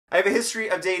I have a history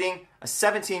of dating a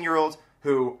 17-year-old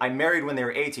who I married when they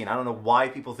were 18. I don't know why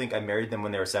people think I married them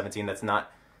when they were 17. That's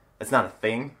not a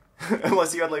thing.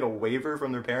 Unless you had like a waiver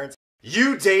from their parents.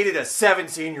 You dated a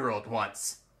 17-year-old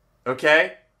once,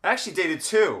 okay? I actually dated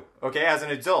two, okay, as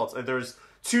an adult. There's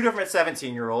two different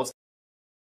 17-year-olds.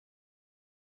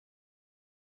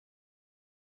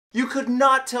 You could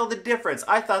not tell the difference.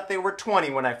 I thought they were 20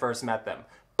 when I first met them.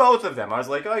 Both of them. I was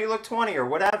like, oh, you look 20 or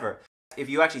whatever. If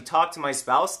you actually talk to my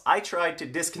spouse, I tried to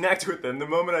disconnect with them the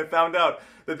moment I found out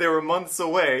that they were months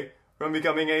away from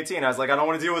becoming 18. I was like, I don't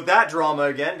want to deal with that drama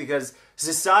again because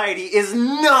society is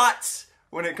nuts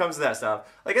when it comes to that stuff.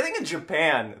 Like, I think in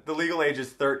Japan, the legal age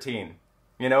is 13,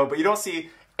 you know? But you don't see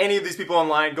any of these people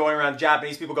online going around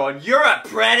Japanese people going, you're a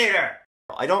predator!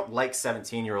 I don't like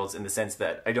 17-year-olds in the sense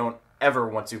that I don't ever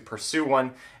want to pursue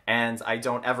one, and I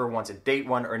don't ever want to date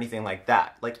one or anything like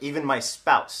that. Like, even my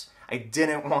spouse, I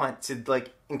didn't want to,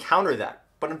 like, encounter that.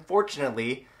 But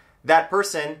unfortunately, that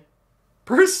person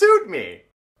pursued me.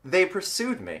 They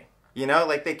pursued me. You know,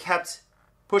 like, they kept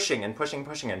pushing and pushing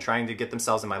and trying to get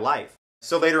themselves in my life.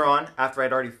 So later on, after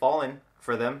I'd already fallen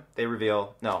for them, they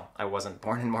reveal, no, I wasn't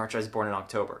born in March, I was born in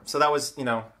October. So that was, you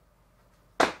know...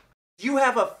 You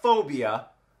have a phobia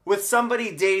with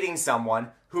somebody dating someone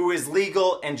who is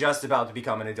legal and just about to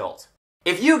become an adult.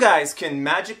 If you guys can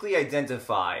magically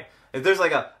identify, if there's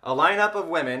like a lineup of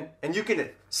women, and you can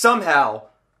somehow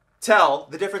tell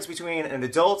the difference between an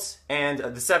adult and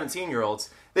the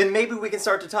 17-year-olds, then maybe we can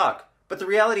start to talk. But the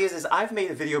reality is I've made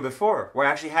a video before where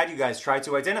I actually had you guys try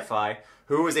to identify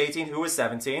who was 18, who was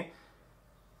 17.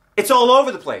 It's all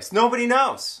over the place. Nobody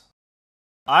knows.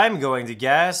 I'm going to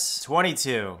guess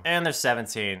 22, and they're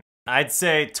 17. I'd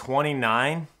say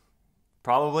 29,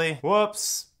 probably.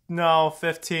 Whoops, no,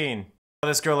 15.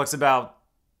 This girl looks about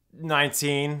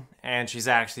 19, and she's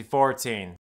actually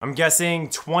 14. I'm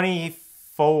guessing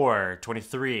 24,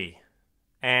 23,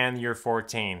 and you're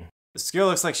 14. This girl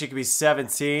looks like she could be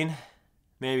 17,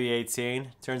 maybe 18.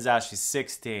 Turns out she's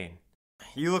 16.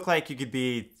 You look like you could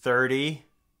be 30,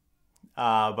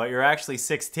 but you're actually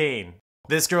 16.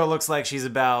 This girl looks like she's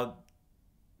about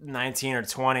 19 or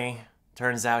 20.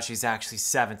 Turns out she's actually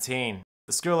 17.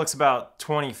 This girl looks about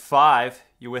 25.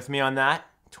 You with me on that?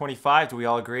 25, do we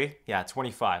all agree? Yeah,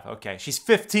 25. Okay, she's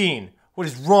 15. What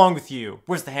is wrong with you?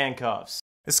 Where's the handcuffs?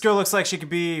 This girl looks like she could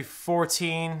be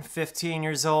 14, 15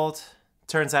 years old.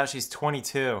 Turns out she's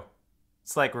 22.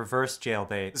 It's like reverse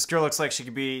jailbait. This girl looks like she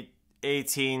could be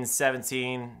 18,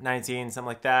 17, 19, something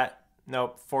like that.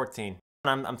 Nope, 14.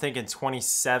 I'm thinking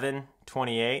 27,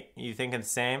 28. You thinking the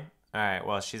same? Alright,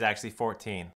 well, she's actually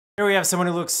 14. Here we have someone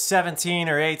who looks 17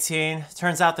 or 18.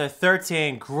 Turns out they're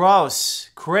 13. Gross.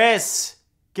 Chris,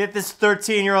 get this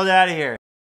 13-year-old out of here.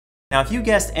 Now, if you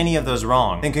guessed any of those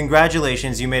wrong, then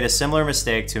congratulations, you made a similar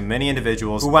mistake to many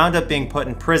individuals who wound up being put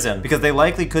in prison because they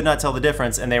likely could not tell the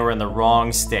difference and they were in the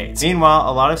wrong state. Meanwhile,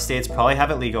 a lot of states probably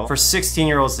have it legal for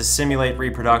 16-year-olds to simulate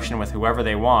reproduction with whoever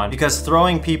they want because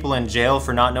throwing people in jail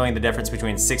for not knowing the difference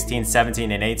between 16, 17,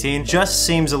 and 18 just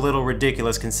seems a little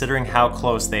ridiculous considering how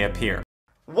close they appear.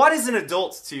 What is an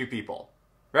adult to you people?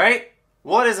 Right?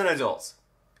 What is an adult?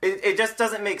 It just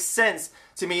doesn't make sense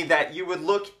to me that you would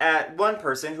look at one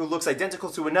person who looks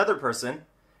identical to another person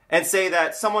and say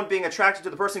that someone being attracted to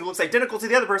the person who looks identical to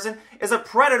the other person is a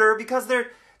predator because they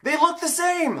look the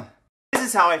same. This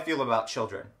is how I feel about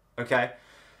children, okay?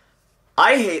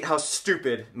 I hate how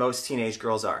stupid most teenage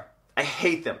girls are. I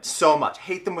hate them so much.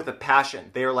 Hate them with a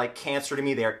passion. They are like cancer to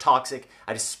me. They are toxic.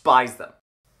 I despise them.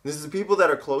 This is the people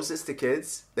that are closest to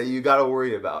kids that you gotta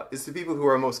worry about. It's the people who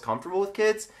are most comfortable with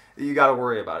kids that you gotta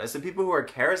worry about. It's the people who are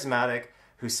charismatic,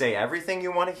 who say everything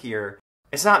you want to hear.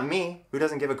 It's not me who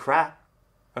doesn't give a crap,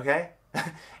 okay?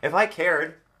 If I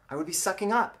cared, I would be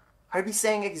sucking up. I'd be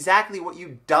saying exactly what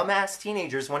you dumbass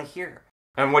teenagers want to hear.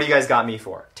 And what do you guys got me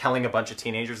for? Telling a bunch of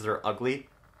teenagers that are ugly?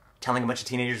 Telling a bunch of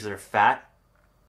teenagers that are fat?